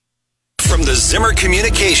the Zimmer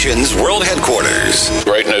Communications World Headquarters.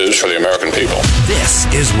 Great news for the American people. This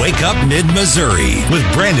is Wake Up Mid-Missouri with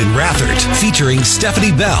Brandon Rathert, featuring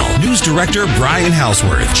Stephanie Bell, News Director Brian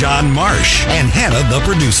Houseworth, John Marsh, and Hannah, the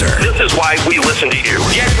producer. This is why we listen to you.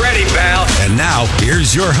 Get ready, pal. And now,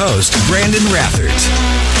 here's your host, Brandon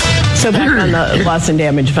Rathert. So back on the loss and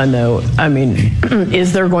damage fund, though, I mean,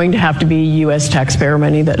 is there going to have to be U.S. taxpayer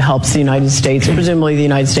money that helps the United States? Presumably the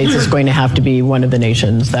United States is going to have to be one of the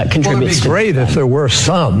nations that contributes to that. Well, it'd be great if there were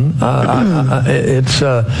some. The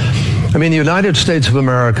United States of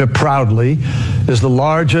America proudly is the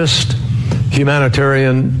largest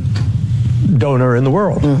humanitarian donor in the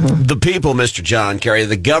world. Mm-hmm. The people, Mr. John Kerry,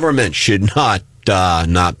 the government should not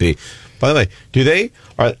be. By the way,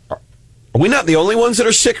 are we not the only ones that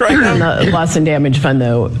are sick right now? On the loss and damage fund,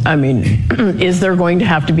 though, I mean, is there going to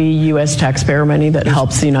have to be U.S. taxpayer money that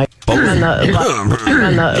helps the United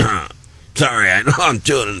Sorry, I know I'm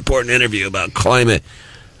doing an important interview about climate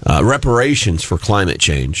reparations for climate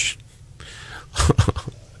change.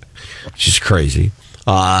 Which is crazy.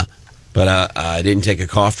 But I didn't take a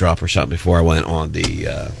cough drop or something before I went on the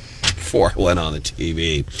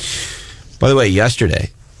TV. By the way,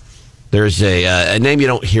 yesterday, there's a name you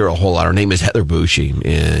don't hear a whole lot. Her name is Heather Bushey,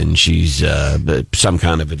 and she's some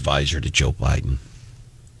kind of advisor to Joe Biden.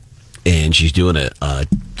 And she's doing a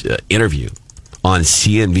interview on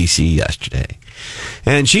CNBC yesterday.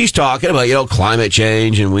 And she's talking about, climate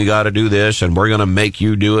change, and we got to do this, and we're going to make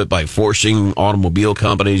you do it by forcing automobile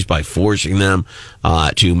companies, by forcing them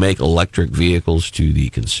to make electric vehicles to the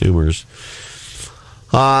consumers.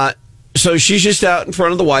 So she's just out in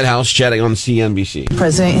front of the White House chatting on CNBC. The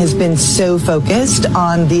president has been so focused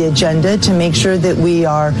on the agenda to make sure that we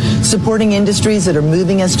are supporting industries that are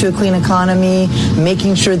moving us to a clean economy,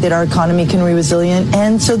 making sure that our economy can be resilient,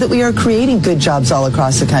 and so that we are creating good jobs all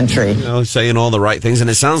across the country. Saying all the right things, and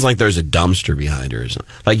it sounds like there's a dumpster behind her.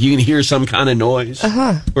 Like you can hear some kind of noise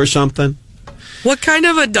or something. What kind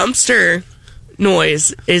of a dumpster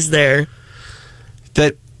noise is there?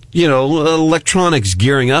 That... electronics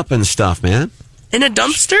gearing up and stuff, man. In a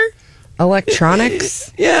dumpster?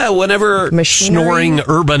 Electronics? Yeah, whenever... Machinery? Snoring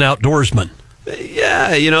urban outdoorsman. Yeah,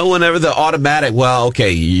 whenever the automatic... Well,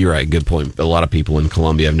 okay, you're right, good point. A lot of people in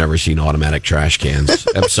Colombia have never seen automatic trash cans.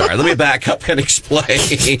 I'm sorry, let me back up and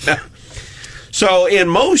explain. So, in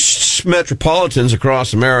most metropolitans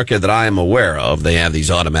across America that I am aware of, they have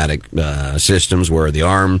these automatic systems where the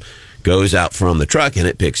arm goes out from the truck and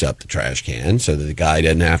it picks up the trash can so that the guy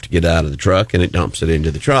doesn't have to get out of the truck, and it dumps it into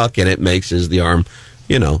the truck, and it makes as the arm,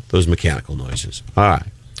 those mechanical noises. All right.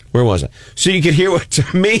 Where was I? So you could hear what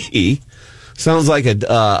to me sounds like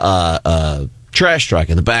a trash truck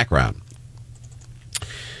in the background.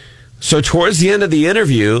 So towards the end of the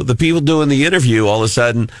interview, the people doing the interview, all of a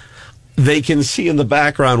sudden, they can see in the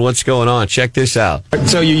background what's going on. Check this out.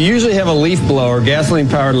 So you usually have a leaf blower,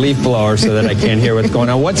 gasoline-powered leaf blower, so that I can't hear what's going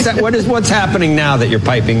on. What's happening now that you're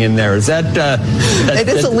piping in there? Is that? It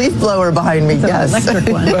is a leaf blower behind me. Yes,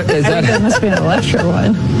 electric one. That must be an electric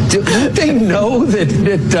one. Do they know that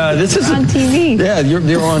this is on TV? Yeah,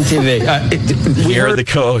 you're on TV. We heard the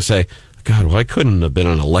co-host say, God, why couldn't it have been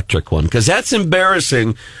an electric one? Because that's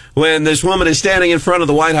embarrassing when this woman is standing in front of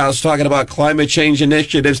the White House talking about climate change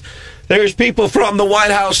initiatives. There's people from the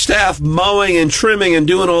White House staff mowing and trimming and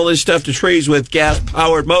doing all this stuff to trees with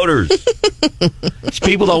gas-powered motors. These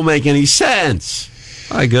people don't make any sense.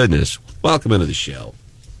 My goodness. Welcome into the show.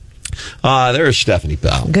 There's Stephanie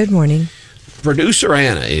Bell. Good morning. Producer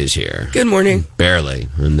Anna is here. Good morning. Barely.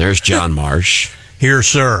 And there's John Marsh. Here,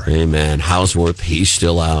 sir. Hey, man. Houseworth, he's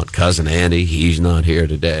still out. Cousin Andy, he's not here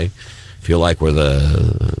today. Feel like we're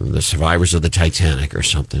the survivors of the Titanic or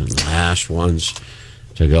something. The last ones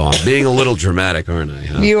to go. I'm being a little dramatic, aren't I?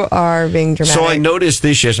 Huh? You are being dramatic. So I noticed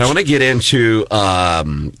this yesterday. I want to get into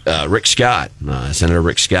Rick Scott, Senator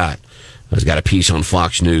Rick Scott. He's got a piece on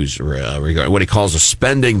Fox News regarding what he calls a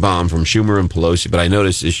spending bomb from Schumer and Pelosi. But I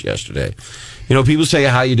noticed this yesterday. People say,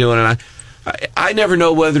 how you doing? And I never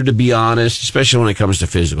know whether to be honest, especially when it comes to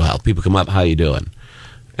physical health. People come up, how you doing?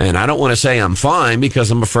 And I don't want to say I'm fine because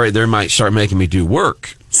I'm afraid they might start making me do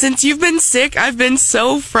work. Since you've been sick, I've been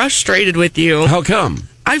so frustrated with you. How come?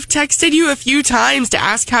 I've texted you a few times to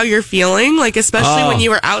ask how you're feeling, especially when you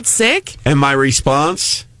were out sick. And my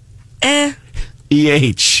response?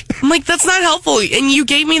 EH. I'm like, that's not helpful. And you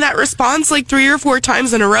gave me that response 3 or 4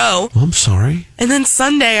 times in a row. I'm sorry. And then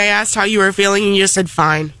Sunday I asked how you were feeling and you just said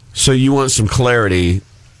fine. So you want some clarity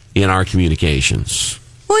in our communications?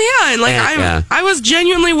 Well, yeah, and I was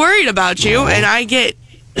genuinely worried about you, and I get,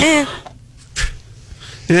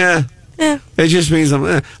 Yeah. It just means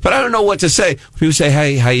but I don't know what to say. People say,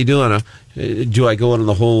 hey, how you doing? Do I go into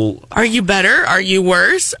the whole... Are you better? Are you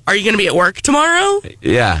worse? Are you going to be at work tomorrow?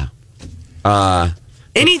 Yeah. Literally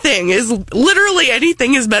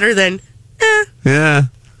anything is better than, Yeah.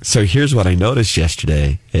 So here's what I noticed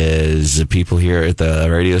yesterday is the people here at the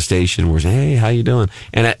radio station were saying, hey, how you doing?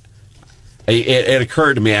 And it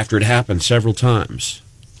occurred to me after it happened several times.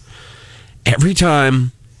 Every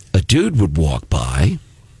time a dude would walk by,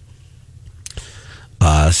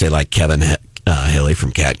 say like Kevin Hilly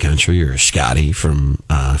from Cat Country or Scotty from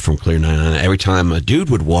Clear 99, every time a dude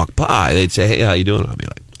would walk by, they'd say, hey, how you doing? I'd be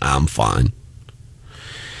like, I'm fine.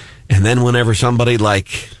 And then whenever somebody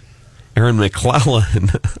like Aaron McClellan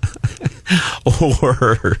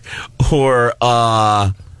or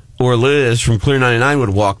Liz from Clear 99 would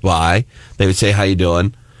walk by, they would say, how you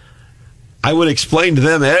doing? I would explain to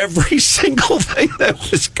them every single thing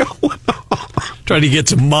that was going on. Try to get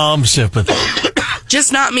some mom sympathy.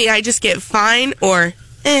 just not me. I just get fine or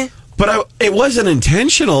But it wasn't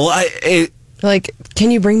intentional. Like,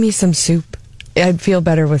 can you bring me some soup? I'd feel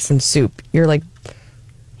better with some soup. You're like,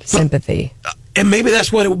 sympathy. And maybe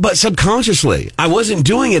that's what but subconsciously. I wasn't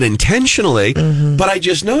doing it intentionally, but I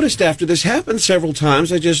just noticed after this happened several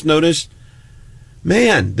times, I just noticed,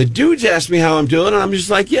 man, the dudes ask me how I'm doing, and I'm just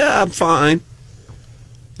like, yeah, I'm fine.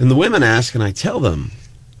 And the women ask, and I tell them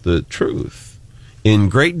the truth in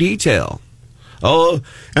great detail. Oh,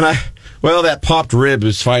 and that popped rib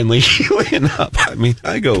is finally healing up. I mean,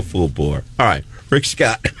 I go full bore. All right, Rick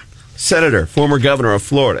Scott, Senator, former governor of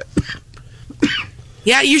Florida.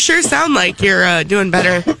 Yeah, you sure sound like you're doing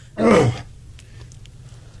better.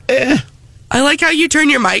 I like how you turn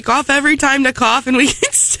your mic off every time to cough and we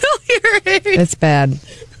can still hear it. It's bad.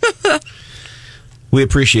 We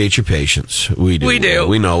appreciate your patience. We do. We do.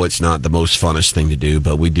 We know it's not the most funnest thing to do,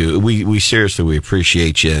 but we do. We seriously, we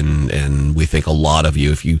appreciate you, and we think a lot of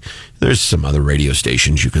you. There's some other radio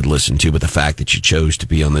stations you could listen to, but the fact that you chose to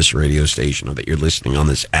be on this radio station, or that you're listening on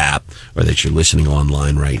this app, or that you're listening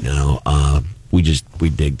online right now, we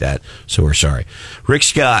dig that. So we're sorry. Rick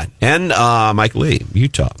Scott and Mike Lee,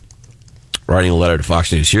 Utah, writing a letter to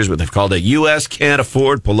Fox News. Here's what they've called it. U.S. can't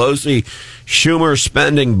afford Pelosi-Schumer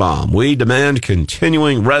spending bomb. We demand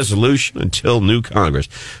continuing resolution until new Congress.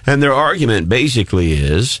 And their argument basically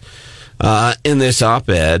is, in this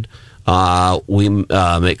op-ed, we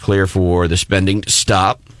make clear for the spending to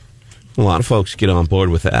stop. A lot of folks get on board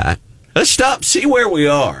with that. Let's stop, see where we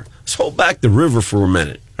are. Let's hold back the river for a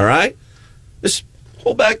minute, all right? Let's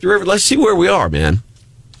hold back the river. Let's see where we are, man.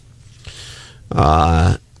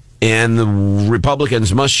 And the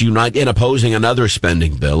Republicans must unite in opposing another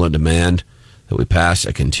spending bill and demand that we pass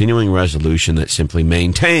a continuing resolution that simply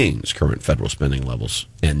maintains current federal spending levels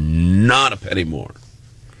and not a penny more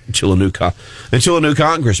until a new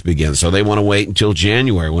Congress begins. So they want to wait until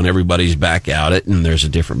January when everybody's back at it and there's a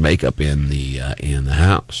different makeup in the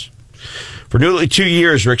House. For nearly 2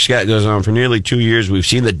 years, Rick Scott goes on, for nearly 2 years, we've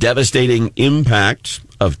seen the devastating impact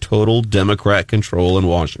of total Democrat control in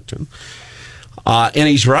Washington. And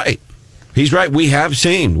he's right. He's right. We have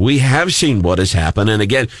seen what has happened. And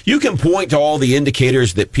again, you can point to all the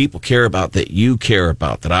indicators that people care about, that you care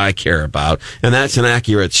about, that I care about. And that's an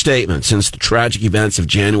accurate statement since the tragic events of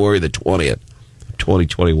January the 20th,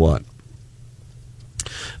 2021.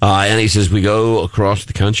 And he says, we go across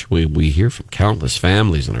the country, we hear from countless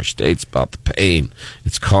families in our states about the pain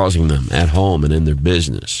it's causing them at home and in their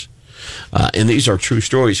business. And these are true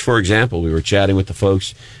stories. For example, we were chatting with the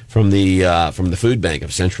folks from the food bank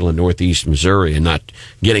of Central and Northeast Missouri, and not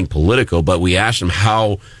getting political, but we asked them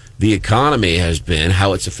how the economy has been,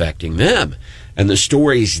 how it's affecting them. And the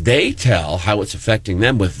stories they tell, how it's affecting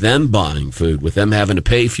them, with them buying food, with them having to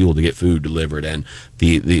pay fuel to get food delivered, and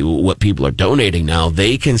the what people are donating now,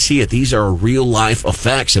 they can see it. These are real life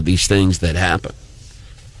effects of these things that happen.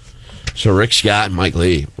 So Rick Scott and Mike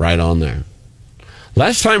Lee, right on there.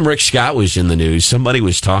 Last time Rick Scott was in the news, somebody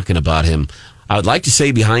was talking about him. I would like to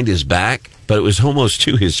say behind his back, but it was almost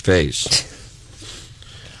to his face.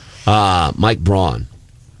 Mike Braun,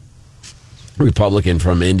 Republican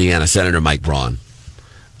from Indiana, Senator Mike Braun.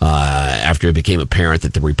 After it became apparent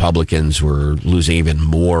that the Republicans were losing even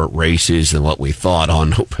more races than what we thought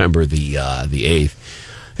on November the 8th,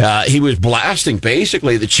 he was blasting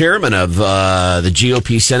basically the chairman of the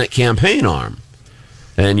GOP Senate campaign arm.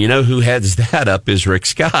 And you know who heads that up is Rick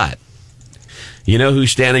Scott. You know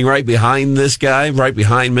who's standing right behind this guy, right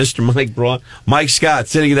behind Mr. Mike Braun? Mike Scott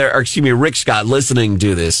sitting there, or excuse me, Rick Scott listening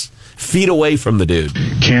to this, feet away from the dude.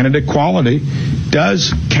 Candidate quality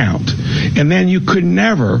does count. And then you could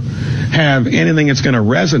never have anything that's going to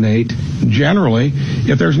resonate generally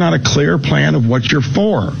if there's not a clear plan of what you're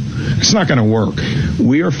for. It's not going to work.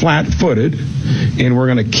 We are flat-footed, and we're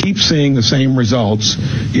going to keep seeing the same results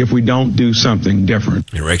if we don't do something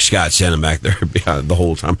different. And Rick Scott sent him back there the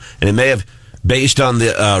whole time. And it may have, based on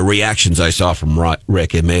the reactions I saw from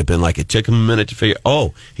Rick, it may have been like it took him a minute to figure,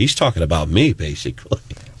 he's talking about me, basically.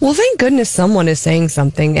 Well, thank goodness someone is saying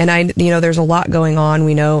something. And there's a lot going on.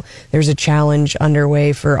 We know there's a challenge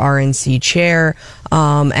underway for RNC chair.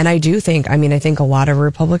 And I think a lot of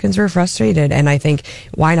Republicans are frustrated. And I think,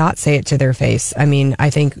 why not say it to their face? I mean, I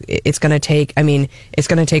think it's going to take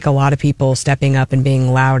a lot of people stepping up and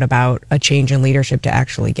being loud about a change in leadership to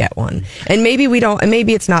actually get one. And maybe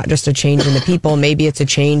maybe it's not just a change in the people. Maybe it's a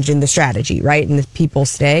change in the strategy, right? And the people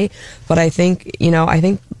stay. But I think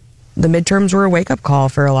the midterms were a wake-up call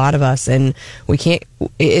for a lot of us, and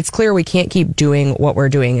it's clear we can't keep doing what we're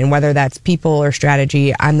doing, and whether that's people or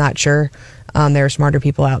strategy, I'm not sure. There are smarter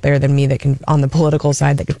people out there than me that can, on the political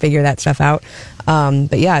side, that can figure that stuff out.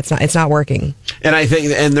 But yeah, it's not working. And I think,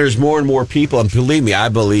 and there's more and more people, and believe me, I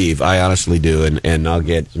honestly do, and I'll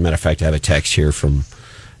get, as a matter of fact, I have a text here from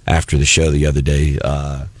after the show the other day,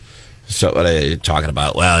 talking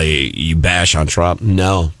about, well, you bash on Trump.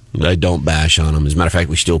 No, I don't bash on him. As a matter of fact,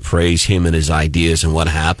 we still praise him and his ideas and what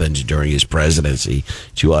happened during his presidency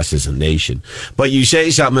to us as a nation. But you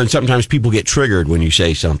say something, and sometimes people get triggered when you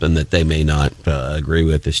say something that they may not agree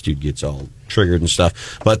with. This dude gets all triggered and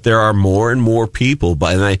stuff. But there are more and more people.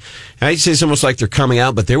 And I say it's almost like they're coming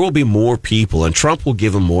out, but there will be more people, and Trump will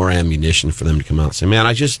give them more ammunition for them to come out and say, man,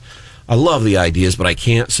 I love the ideas, but I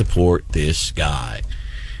can't support this guy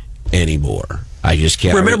anymore. I just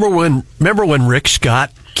can't. Remember when Rick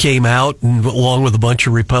Scott came out and along with a bunch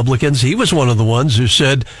of Republicans, he was one of the ones who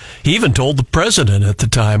said, he even told the president at the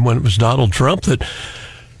time when it was Donald Trump that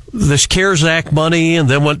this CARES Act money and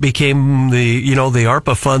then what became the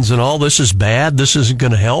ARPA funds and all this is bad. This isn't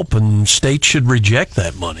going to help, and states should reject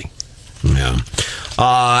that money. Yeah.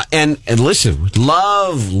 And listen,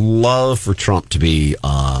 love for Trump to be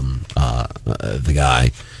the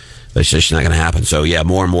guy. That's just not going to happen. So, yeah,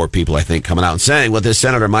 more and more people, I think, coming out and saying what this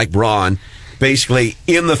Senator Mike Braun, basically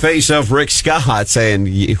in the face of Rick Scott, saying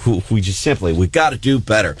we've got to do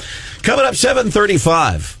better. Coming up,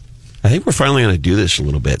 7:35. I think we're finally going to do this a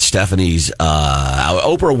little bit. Stephanie's,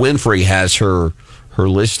 Oprah Winfrey has her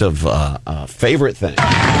list of favorite things.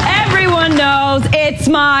 Everyone knows it's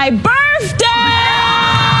my birthday!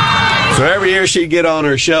 So every year she'd get on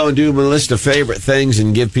her show and do a list of favorite things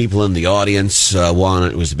and give people in the audience one.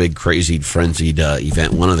 It was a big, crazy, frenzied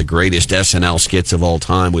event. One of the greatest SNL skits of all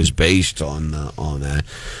time was based on that.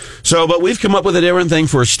 So, but we've come up with a different thing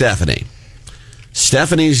for Stephanie.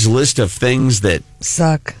 Stephanie's list of things that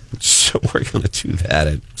suck. So we're going to do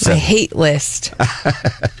that. My hate list.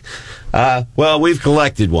 Well, we've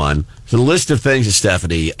collected one. So the list of things that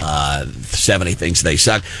Stephanie, 70 things they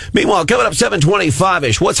suck. Meanwhile, coming up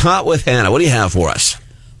 7:25-ish, what's hot with Hannah? What do you have for us?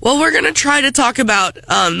 Well, we're going to try to talk about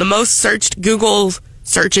the most searched Google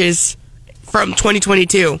searches from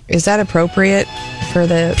 2022. Is that appropriate for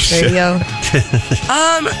the radio?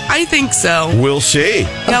 I think so. We'll see.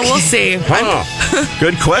 Yeah, we'll see.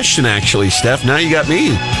 Good question, actually, Steph. Now you got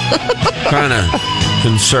me kind of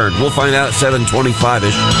concerned. We'll find out at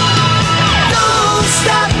 7:25-ish. Don't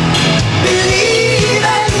stop believing.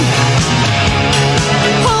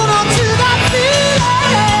 Hold on to that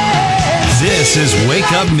feeling. This is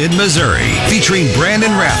Wake Up Mid-Missouri, featuring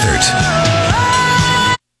Brandon Rathert.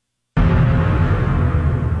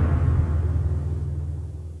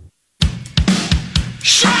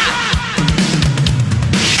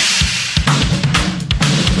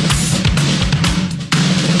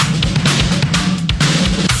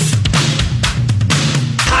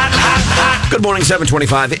 Good morning,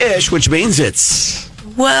 7:25-ish, which means it's...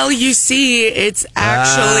 Well, you see, it's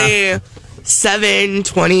actually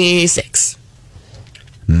 7:26.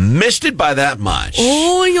 Missed it by that much.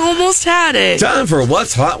 Oh, you almost had it. Time for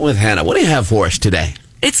What's Hot with Hannah. What do you have for us today?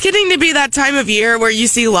 It's getting to be that time of year where you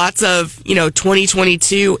see lots of,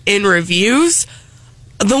 2022 in reviews.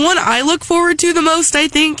 The one I look forward to the most, I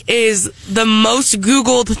think, is the most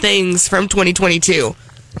Googled things from 2022.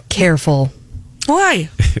 Careful. Why?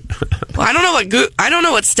 Well, I don't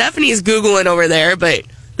know what Stephanie's Googling over there, but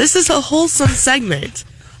this is a wholesome segment.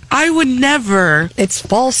 I would never. It's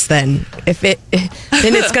false then. Then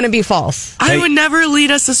it's going to be false. I would never lead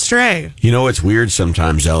us astray. You know what's weird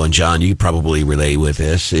sometimes, though, and John, you probably relate with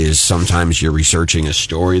this, is sometimes you're researching a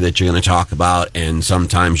story that you're going to talk about, and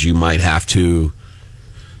sometimes you might have to,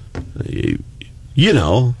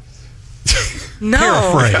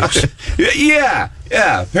 paraphrase.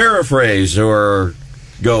 Yeah, paraphrase or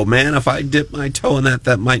go, man, if I dip my toe in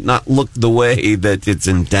that might not look the way that it's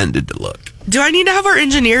intended to look. Do I need to have our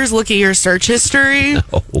engineers look at your search history?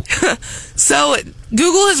 No. So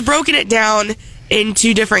Google has broken it down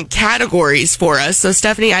into different categories for us. So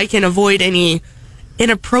Stephanie, I can avoid any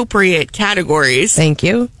inappropriate categories. Thank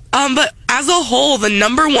you. But as a whole, the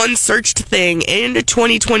number one searched thing in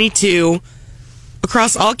 2022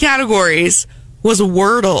 across all categories was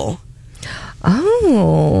Wordle.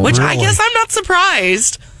 Oh. Which I Really? guess I'm not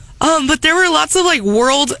surprised. But there were lots of like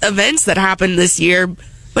world events that happened this year.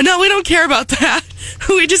 But no, we don't care about that.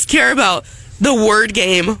 We just care about the word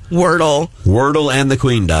game Wordle. Wordle and the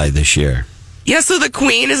Queen died this year. Yeah, so the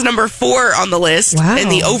Queen is number 4 on the list Wow. in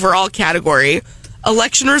the overall category.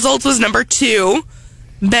 Election results was number 2.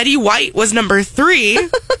 Betty White was number 3.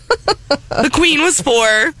 The Queen was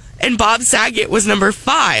 4. And Bob Saget was number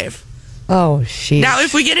 5. Oh, sheesh. Now,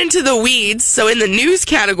 if we get into the weeds, so in the news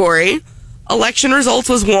category, election results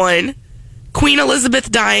was 1. Queen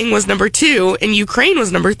Elizabeth dying was number 2. And Ukraine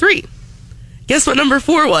was number 3. Guess what number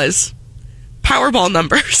 4 was? Powerball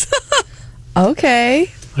numbers.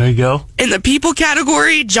 Okay. There you go. In the people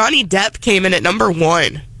category, Johnny Depp came in at number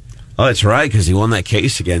 1. Oh, that's right, because he won that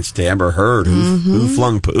case against Amber Heard, who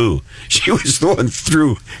flung poo. She was the one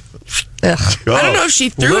threw. Ugh. Oh, I don't know if she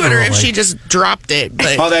threw it or if literally. she just dropped it.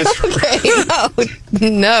 But Oh, that's Okay,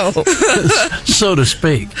 no. So to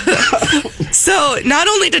speak. So not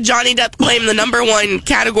only did Johnny Depp claim the number 1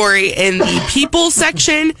 category in the people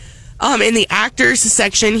section, in the actors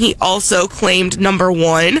section, he also claimed number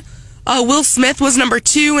 1. Will Smith was number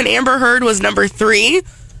 2 and Amber Heard was number 3.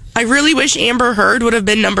 I really wish Amber Heard would have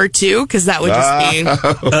been number 2 because that would just be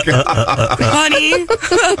funny.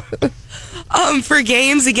 For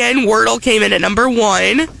games, again, Wordle came in at number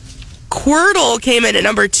 1. Quirtle came in at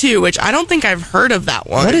number 2, which I don't think I've heard of that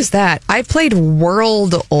one. What is that? I played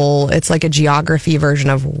Worldle. It's like a geography version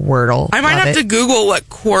of Wordle. I might Love have it. to Google what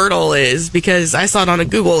Quirtle is because I saw it on a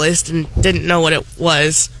Google list and didn't know what it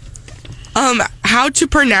was. How to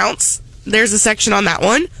pronounce, there's a section on that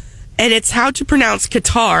one, and it's how to pronounce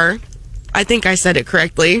Qatar. I think I said it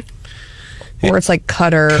correctly. Or it's like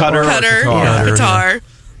Cutter. Cutter. Qatar, Qatar. Qatar.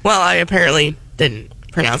 Well, I apparently didn't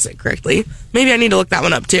pronounce it correctly. Maybe I need to look that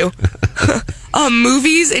one up too.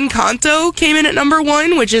 Movies, Encanto came in at number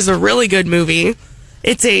 1, which is a really good movie.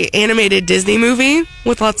 It's a animated Disney movie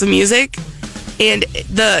with lots of music. And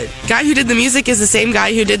the guy who did the music is the same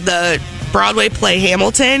guy who did the Broadway play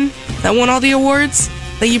Hamilton that won all the awards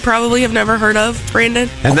that you probably have never heard of, Brandon.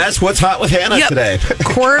 And that's what's hot with Hannah Yep. today.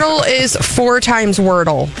 Quirtle is 4 times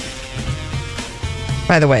Wordle.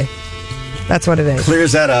 By the way, that's what it is.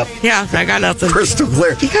 Clears that up. Yeah, I got nothing. Crystal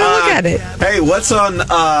clear. You gotta look at it. Hey, what's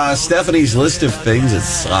on Stephanie's list of things that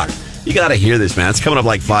suck? You got to hear this, man. It's coming up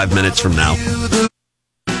like 5 minutes from now.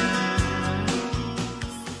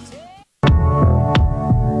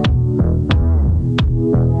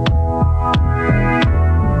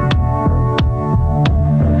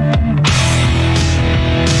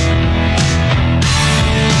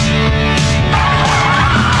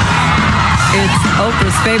 It's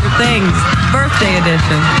Oprah's favorite things, birthday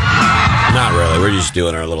edition. Not really. We're just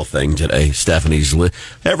doing our little thing today. Stephanie's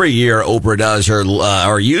every year Oprah does her,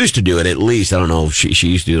 or used to do it at least. I don't know if she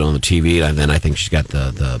used to do it on the TV, and then I think she's got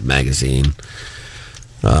the magazine.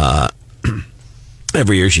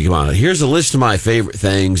 Every year she'd come out. Here's a list of my favorite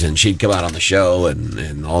things, and she'd come out on the show,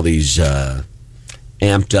 and all these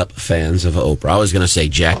amped up fans of Oprah. I was going to say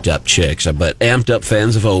jacked up chicks, but amped up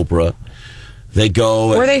fans of Oprah. They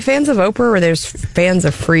go. Were they fans of Oprah or were they fans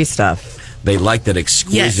of free stuff? They liked that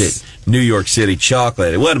exquisite New York City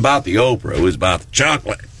chocolate. It wasn't about the Oprah. It was about the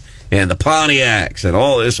chocolate and the Pontiacs and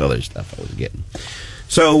all this other stuff I was getting.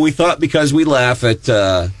 So we thought because we laugh at,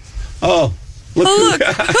 look who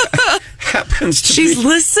happens to She's be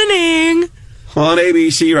listening. on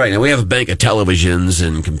ABC right now. We have a bank of televisions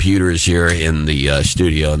and computers here in the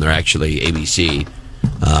studio, and they're actually ABC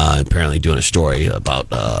apparently doing a story about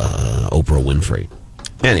Oprah Winfrey.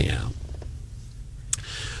 Anyhow.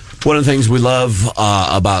 One of the things we love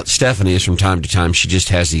about Stephanie is from time to time she just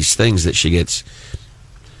has these things that she gets.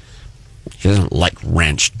 She doesn't like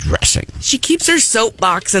ranch dressing. She keeps her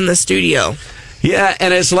soapbox in the studio. Yeah,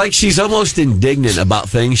 and it's like she's almost indignant about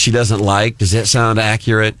things she doesn't like. Does that sound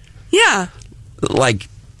accurate? Yeah. Like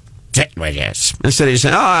sandwiches. Instead of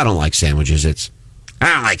saying, "Oh, I don't like sandwiches,"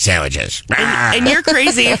 I don't like sandwiches. And you're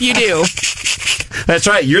crazy if you do. That's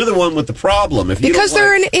right. You're the one with the problem. If you Because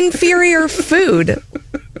they're an inferior food.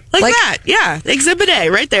 Like that, yeah. Exhibit A,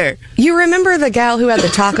 right there. You remember the gal who had the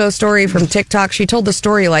taco story from TikTok? She told the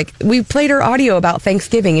story, like, we played her audio about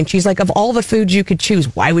Thanksgiving, and she's like, of all the foods you could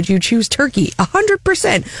choose, why would you choose turkey?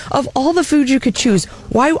 100%. Of all the foods you could choose,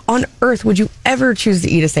 why on earth would you ever choose to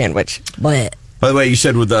eat a sandwich? But By the way, you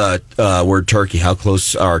said with the word turkey, how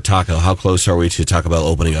close are we to Taco Bell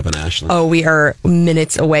opening up in Ashland? Oh, we are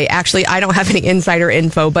minutes away. Actually, I don't have any insider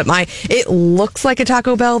info, but it looks like a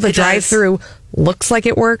Taco Bell. The drive-through looks like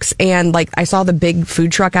it works. And like I saw the big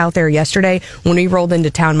food truck out there yesterday. When we rolled into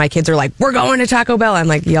town, my kids are like, we're going to Taco Bell. I'm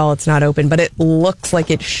like, y'all, it's not open, but it looks like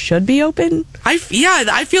it should be open. I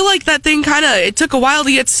feel like that thing it took a while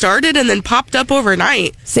to get started and then popped up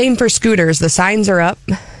overnight. Same for Scooters. The signs are up.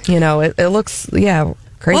 It looks, crazy.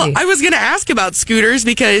 Well, I was going to ask about Scooters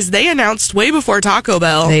because they announced way before Taco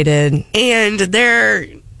Bell. They did. And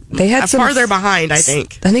they had farther behind, I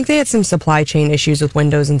think. I think they had some supply chain issues with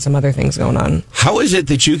Windows and some other things going on. How is it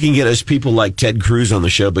that you can get us people like Ted Cruz on the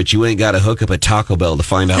show, but you ain't got to hook up a Taco Bell to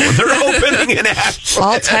find out when they're opening in Ashland?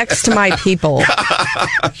 I'll text my people.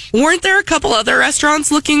 Weren't there a couple other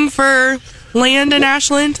restaurants looking for land in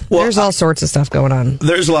Ashland? Well, there's all sorts of stuff going on.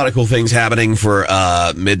 There's a lot of cool things happening for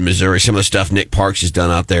mid-Missouri. Some of the stuff Nick Parks has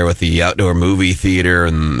done out there with the outdoor movie theater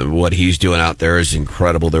and what he's doing out there is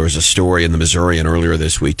incredible. There was a story in the Missourian earlier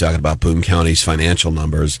this week talking about Boone County's financial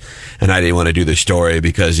numbers, and I didn't want to do the story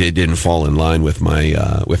because it didn't fall in line with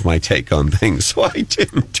my take on things, so I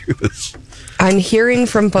didn't do this. I'm hearing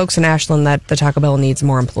from folks in Ashland that the Taco Bell needs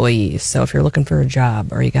more employees. So if you're looking for a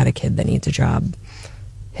job or you got a kid that needs a job,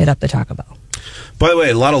 hit up the Taco Bell. By the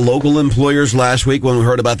way, a lot of local employers last week when we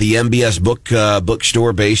heard about the MBS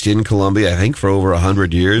bookstore based in Columbia, I think for over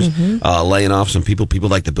 100 years, laying off some people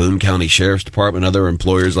like the Boone County Sheriff's Department, other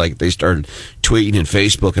employers, like they started tweeting and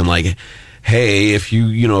Facebook and like, hey, if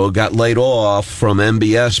you got laid off from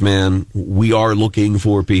MBS, man, we are looking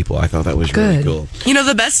for people. I thought that was really cool.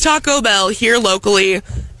 The best Taco Bell here locally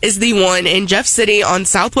is the one in Jeff City on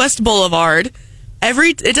Southwest Boulevard.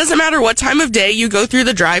 It doesn't matter what time of day you go through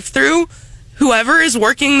the drive-thru, whoever is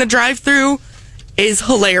working the drive-thru is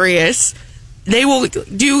hilarious. They will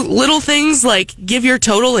do little things like give your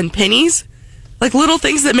total in pennies, like little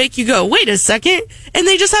things that make you go, wait a second. And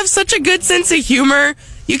they just have such a good sense of humor.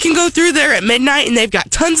 You can go through there at midnight and they've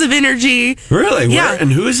got tons of energy. Really? Yeah.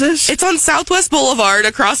 And who is this? It's on Southwest Boulevard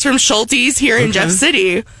across from Schulte's here in Jeff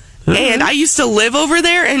City. And I used to live over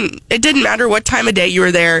there, and it didn't matter what time of day you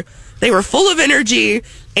were there. They were full of energy,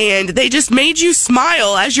 and they just made you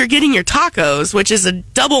smile as you're getting your tacos, which is a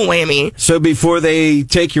double whammy. So before they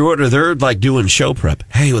take your order, they're like doing show prep.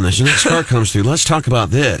 Hey, when this next car comes through, let's talk about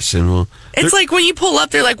this. And it's like when you pull up,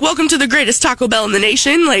 they're like, welcome to the greatest Taco Bell in the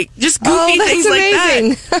nation. Like, just goofy things amazing.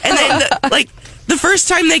 like that. And then, the first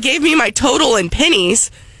time they gave me my total in pennies,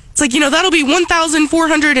 it's like, that'll be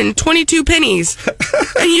 1,422 pennies.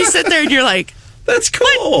 And you sit there and you're like, that's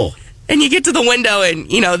cool. What? And you get to the window and,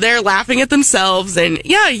 they're laughing at themselves. And,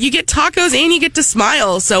 you get tacos and you get to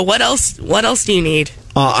smile. So what else do you need?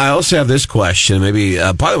 I also have this question. Maybe,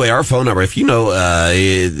 by the way, our phone number, if you know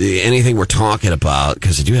anything we're talking about,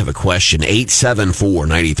 because I do have a question,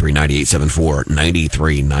 874-9390,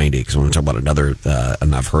 874-9390, because I want to talk about another,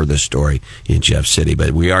 and I've heard this story in Jeff City,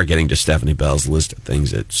 but we are getting to Stephanie Bell's list of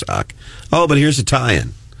things that suck. Oh, but here's a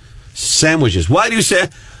tie-in. Sandwiches. Why do you say...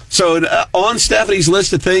 So on Stephanie's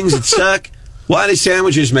list of things that suck, why do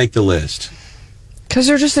sandwiches make the list? Because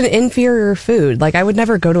they're just an inferior food. Like, I would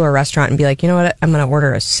never go to a restaurant and be like, you know what, I'm going to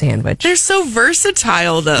order a sandwich. They're so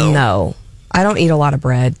versatile, though. No. I don't eat a lot of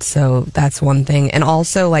bread, so that's one thing. And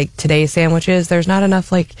also, like, today's sandwiches, there's not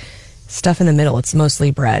enough, like, stuff in the middle. It's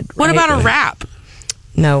mostly bread. What about a wrap?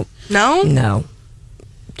 No. No? No.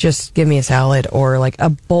 Just give me a salad or, like, a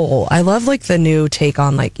bowl. I love, like, the new take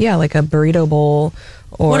on, like, like a burrito bowl.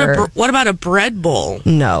 Or what about a bread bowl?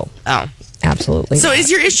 No. Oh. Absolutely. So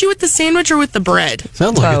is your issue with the sandwich or with the bread?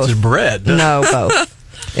 Sounds like it's bread. No,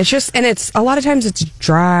 both. It's just, and it's, a lot of times it's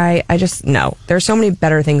dry. No. There's so many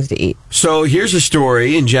better things to eat. So here's a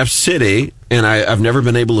story in Jeff City, and I've never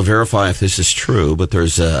been able to verify if this is true, but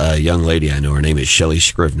there's a young lady I know. Her name is Shelley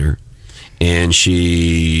Scrivener, and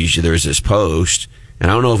there's this post,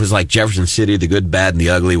 and I don't know if it's like Jefferson City, the good, bad, and the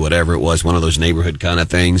ugly, whatever it was, one of those neighborhood kind of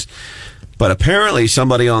things. But apparently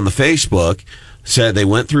somebody on the Facebook said they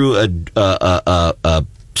went through a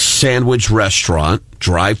sandwich restaurant,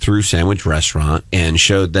 drive-through sandwich restaurant, and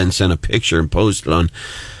sent a picture and posted on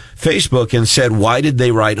Facebook and said, why did they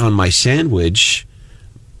write on my sandwich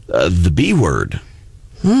the B word?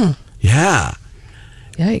 Yeah.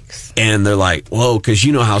 Yikes. And they're like, whoa, because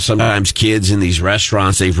you know how sometimes kids in these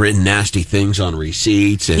restaurants, they've written nasty things on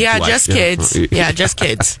receipts. And just kids. Yeah, just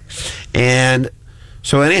kids. And...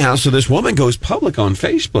 So anyhow, this woman goes public on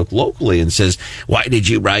Facebook locally and says, why did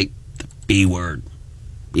you write the B word?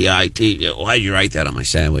 B-I-T? Why did you write that on my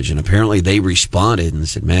sandwich? And apparently they responded and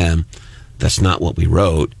said, ma'am, that's not what we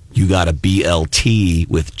wrote. you got a BLT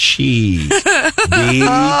with cheese.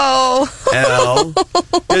 Oh. BL.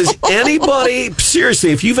 Does anybody,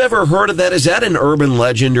 seriously, if you've ever heard of that, is that an urban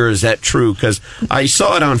legend or is that true? Because I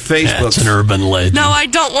saw it on Facebook. It's an urban legend. No, I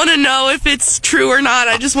don't want to know if it's true or not.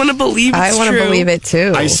 I just want to believe it's true. I want to believe it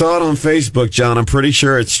too. I saw it on Facebook, John. I'm pretty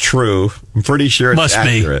sure it's true. I'm pretty sure it's Must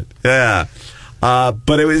accurate. be. Yeah.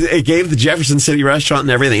 But it gave the Jefferson City restaurant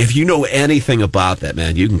and everything. If you know anything about that,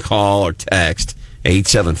 man, you can call or text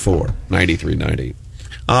 874-9390.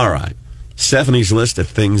 All right. Stephanie's list of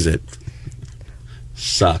things that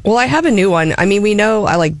suck. Well, I have a new one. I mean, we know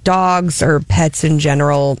I like dogs or pets in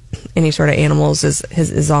general. Any sort of animals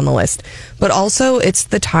is on the list. But also, it's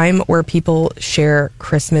the time where people share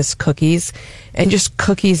Christmas cookies and just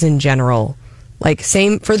cookies in general. Like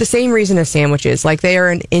for the same reason as sandwiches. Like they are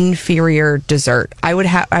an inferior dessert. I would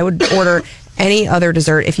order any other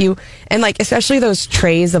dessert and like especially those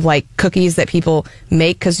trays of like cookies that people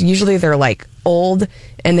make, because usually they're like old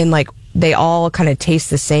and then like they all kind of taste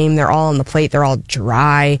the same. They're all on the plate. They're all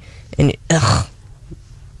dry and ugh.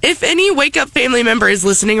 If any Wake Up family member is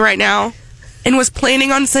listening right now and was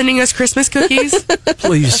planning on sending us Christmas cookies,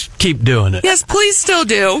 please keep doing it. Yes, please still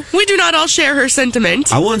do. We do not all share her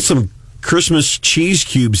sentiment. I want some Christmas cheese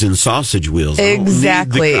cubes and sausage wheels.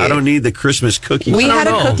 Exactly. I don't need the Christmas cookies. We had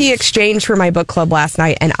a cookie exchange for my book club last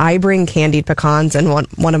night, and I bring candied pecans, and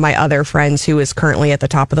one of my other friends, who is currently at the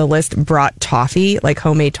top of the list, brought toffee, like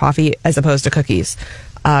homemade toffee, as opposed to cookies,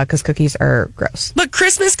 because cookies are gross. But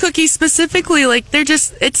Christmas cookies specifically, like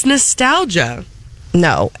it's nostalgia.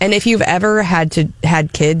 No, and if you've ever had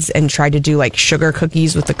kids and tried to do like sugar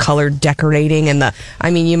cookies with the colored decorating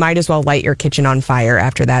you might as well light your kitchen on fire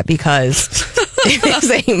after that, because it is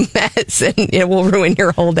a mess and it will ruin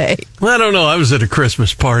your whole day. Well, I don't know. I was at a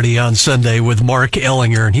Christmas party on Sunday with Mark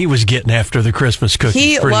Ellinger, and he was getting after the Christmas cookies.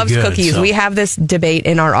 He loves good, cookies. So. We have this debate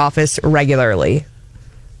in our office regularly.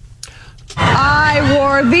 I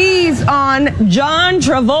wore these on John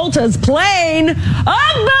Travolta's plane.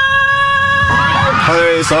 By the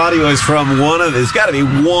way, this audio is from it's got to be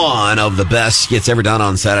one of the best skits ever done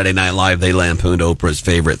on Saturday Night Live. They lampooned Oprah's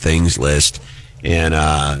favorite things list. And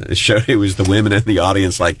it was the women in the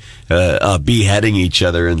audience like beheading each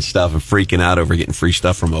other and stuff and freaking out over getting free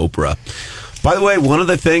stuff from Oprah. By the way, one of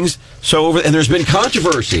the things, and there's been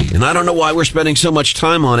controversy, and I don't know why we're spending so much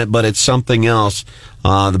time on it, but it's something else.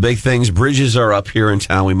 The big things, bridges are up here in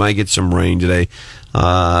town. We might get some rain today.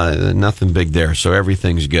 Nothing big there, so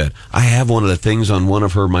everything's good. I have one of the things on one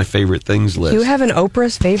of my favorite things list. You have an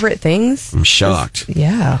Oprah's favorite things? I'm shocked.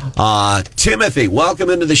 Yeah. Timothy,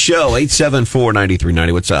 welcome into the show.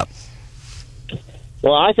 874-9390. What's up?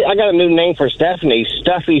 Well, I got a new name for Stephanie.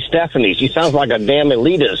 Stuffy Stephanie. She sounds like a damn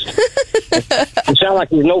elitist. She sounds like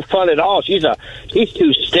she's no fun at all. She's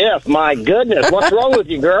too stiff. My goodness, what's wrong with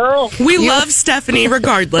you, girl? We love Stephanie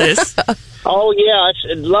regardless. Oh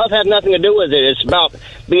yeah, love had nothing to do with it. It's about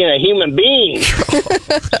being a human being.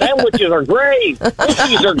 Sandwiches are great.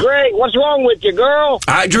 Cookies are great. What's wrong with you, girl?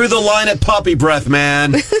 I drew the line at puppy breath,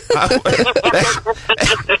 man.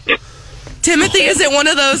 Timothy, is it one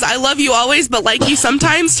of those I love you always but like you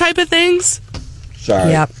sometimes type of things? Sorry.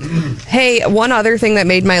 Yep. Hey, one other thing that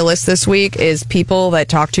made my list this week is people that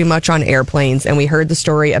talk too much on airplanes. And we heard the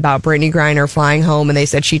story about Brittany Griner flying home, and they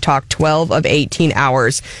said she talked 12 of 18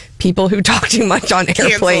 hours. People who talk too much on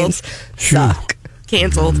airplanes suck.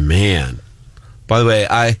 Canceled. Man. By the way,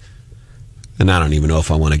 I don't even know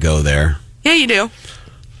if I want to go there. Yeah, you do.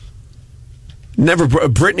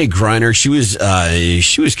 Brittany Griner,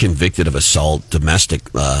 she was convicted of assault, domestic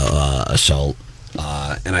assault.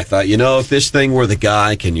 And I thought, if this thing were the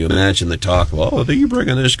guy, can you imagine the talk of, are you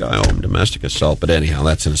bringing this guy home, domestic assault? But anyhow,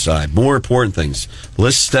 that's an aside. More important things.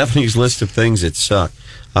 Stephanie's list of things that suck.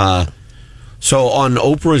 So on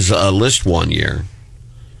Oprah's list one year,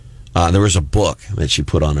 there was a book that she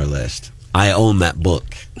put on her list. I own that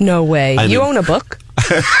book. No way. You own a book?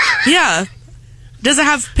 Yeah. Does it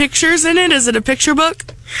have pictures in it? Is it a picture book?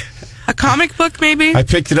 A comic book, maybe? I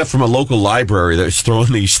picked it up from a local library that's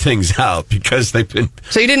throwing these things out because they've been...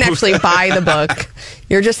 So you didn't actually buy the book.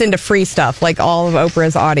 You're just into free stuff, like all of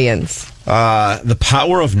Oprah's audience. The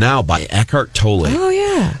Power of Now by Eckhart Tolle. Oh,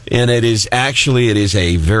 yeah. And it is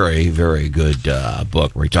a very, very good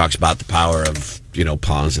book where he talks about the power of,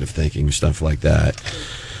 positive thinking, stuff like that.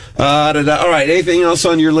 All right, anything else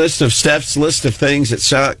on your list of Steph's list of things that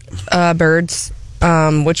suck? Birds.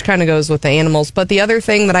 Which kind of goes with the animals. But the other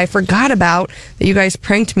thing that I forgot about that you guys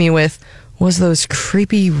pranked me with was those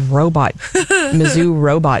creepy Mizzou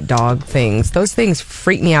robot dog things. Those things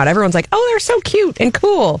freak me out. Everyone's like, oh, they're so cute and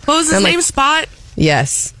cool. What was his name? Spot?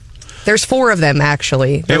 Yes. There's 4 of them,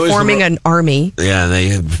 actually. They're forming an army. Yeah, they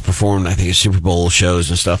have performed, I think, Super Bowl shows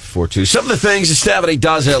and stuff before, too. Some of the things that Stephanie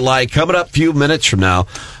doesn't like, coming up a few minutes from now,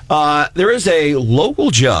 there is a local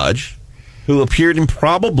judge who appeared in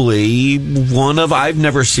probably one of, I've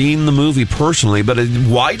never seen the movie personally, but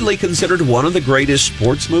widely considered one of the greatest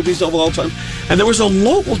sports movies of all time. And there was a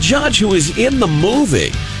local judge who was in the movie.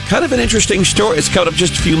 Kind of an interesting story. It's coming up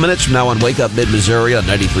just a few minutes from now on Wake Up Mid-Missouri on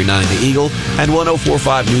 93.9 The Eagle and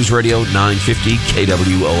 104.5 News Radio 950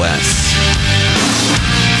 KWOS.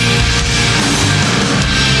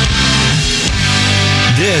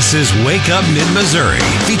 This is Wake Up Mid-Missouri,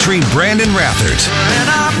 featuring Brandon Rathert.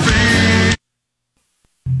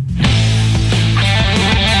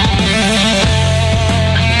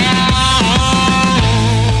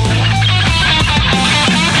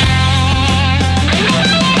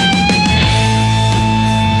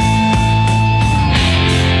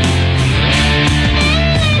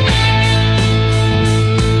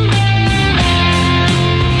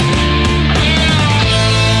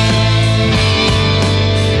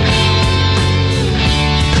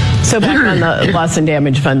 So back on the loss and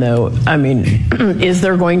damage fund, though, I mean, is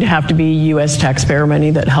there going to have to be U.S. taxpayer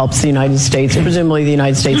money that helps the United States? Presumably the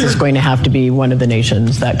United States is going to have to be one of the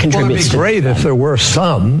nations that contributes to. Well, it'd be great if there were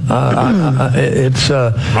some. They're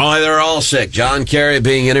all sick. John Kerry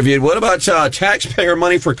being interviewed. What about taxpayer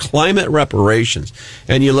money for climate reparations?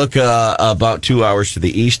 And you look about 2 hours to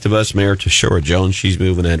the east of us, Mayor Tashora Jones, she's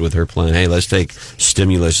moving ahead with her plan. Hey, let's take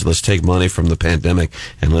stimulus, let's take money from the pandemic,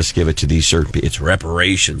 and let's give it to these certain people. It's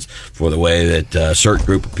reparations for the way that a certain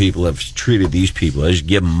group of people have treated these people. Just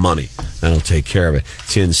give them money. That'll take care of it.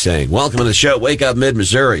 It's insane. Welcome to the show. Wake Up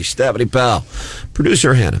Mid-Missouri. Stephanie Powell.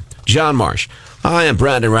 Producer Hannah. John Marsh. I am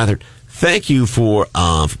Brandon Rathert. Thank you for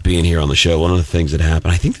being here on the show. One of the things that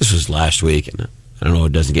happened, I think this was last week, and I don't know,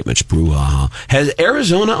 it doesn't get much brouhaha. Has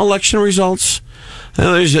Arizona election results? I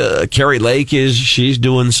know there's Carrie Lake she's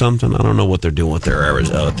doing something. I don't know what they're doing with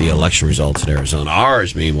the election results in Arizona.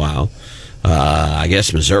 Ours, meanwhile, I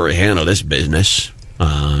guess Missouri handled this business,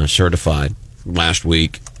 certified last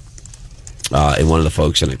week, and one of the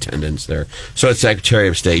folks in attendance there. So it's Secretary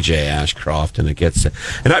of State Jay Ashcroft, and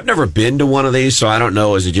and I've never been to one of these, so I don't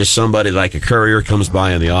know. Is it just somebody like a courier comes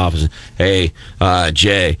by in the office and, hey,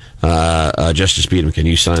 Jay, Justice Beadham, can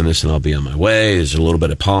you sign this and I'll be on my way? Is there a little bit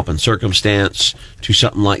of pomp and circumstance to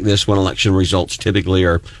something like this when election results typically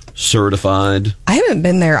are certified? I haven't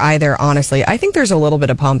been there either, honestly. I think there's a little bit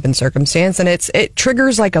of pomp and circumstance, and it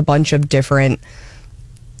triggers like a bunch of different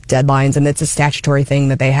deadlines, and it's a statutory thing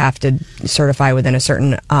that they have to certify within a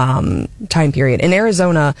certain time period. In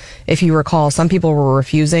Arizona, if you recall, some people were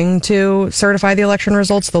refusing to certify the election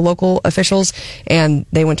results, the local officials, and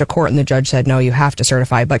they went to court and the judge said, no, you have to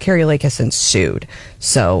certify. But Carrie Lake has since sued.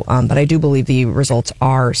 So, but I do believe the results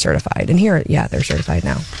are certified. And here, yeah, they're certified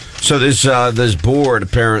now. So this board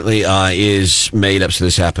apparently is made up, so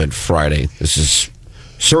this happened Friday. This is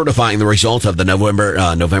certifying the result of the November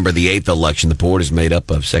the 8th election. The board is made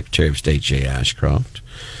up of Secretary of State Jay Ashcroft,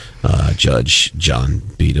 Judge John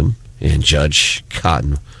Beadham, and Judge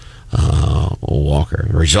Cotton Walker.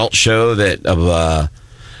 The results show that of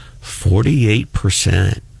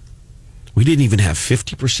 48%, we didn't even have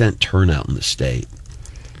 50% turnout in the state.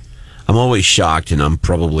 I'm always shocked, and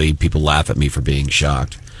people laugh at me for being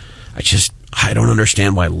shocked. I don't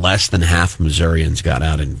understand why less than half Missourians got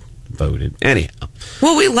out and voted. Anyhow.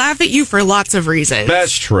 Well, we laugh at you for lots of reasons.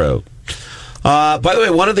 That's true. By the way,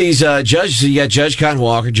 one of these judges, you got Judge Cotton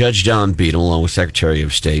Walker, Judge John Beadham, along with Secretary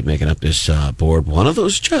of State making up this board. One of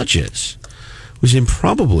those judges was in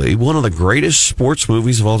probably one of the greatest sports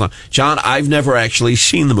movies of all time. John, I've never actually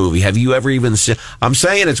seen the movie. Have you ever even seen? I'm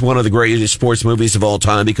saying it's one of the greatest sports movies of all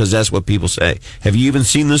time because that's what people say. Have you even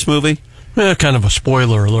seen this movie? Kind of a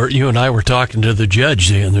spoiler alert. You and I were talking to the judge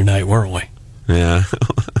the other night, weren't we? Yeah.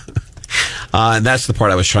 And that's the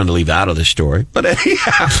part I was trying to leave out of this story. But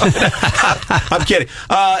anyhow, I'm kidding.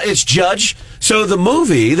 It's Judge. So the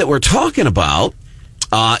movie that we're talking about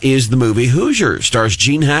is the movie Hoosiers. Stars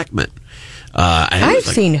Gene Hackman. I've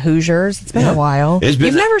seen Hoosiers. It's been a while. You've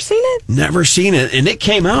never seen it? Never seen it. And it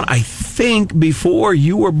came out, I think, before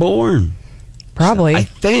you were born. Probably. I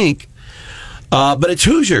think. But it's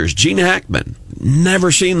Hoosiers. Gene Hackman.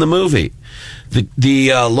 Never seen the movie.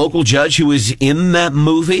 The local judge who was in that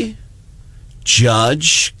movie,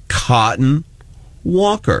 Judge Cotton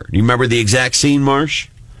Walker. Do you remember the exact scene, Marsh?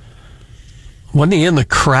 Wasn't he in the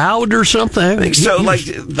crowd or something? I think so.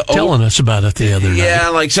 Telling us about it the other night. Yeah,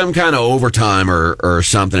 like some kind of overtime or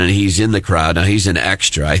something, and he's in the crowd. Now, he's an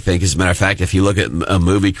extra, I think. As a matter of fact, if you look at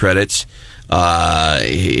movie credits,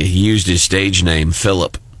 he used his stage name,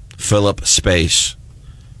 Philip Space.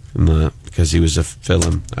 because he was a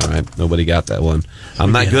villain. All right, nobody got that one.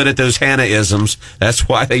 I'm not good at those Hannah-isms. That's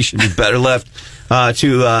why they should be better left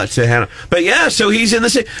to Hannah. But yeah, so he's in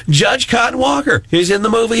the Judge Cotton Walker. He's in the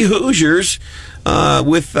movie Hoosiers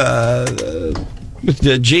with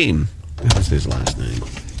Gene. What's his last name?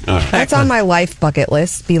 That's on my life bucket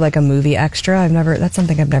list. Be like a movie extra. That's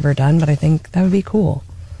something I've never done, but I think that would be cool.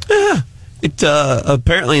 Yeah. It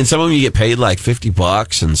apparently, in some of them you get paid like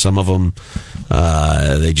 $50, and some of them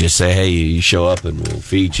they just say, "Hey, you show up and we'll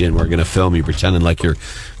feed you, and we're going to film you pretending like you're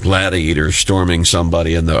gladiator storming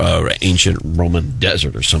somebody in the ancient Roman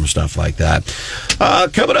desert or some stuff like that."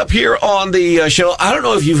 Coming up here on the show, I don't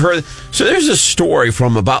know if you've heard. So there's a story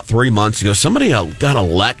from about 3 months ago. Somebody got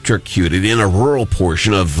electrocuted in a rural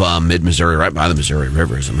portion of mid-Missouri, right by the Missouri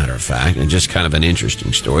River, as a matter of fact, and just kind of an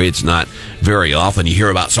interesting story. It's not very often you hear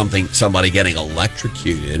about somebody getting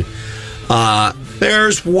electrocuted.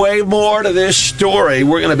 There's way more to this story.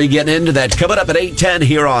 We're going to be getting into that coming up at 8:10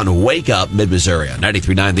 here on Wake Up Mid-Missouri on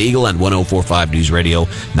 93.9 The Eagle and 104.5 News Radio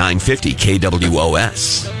 950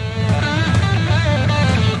 KWOS.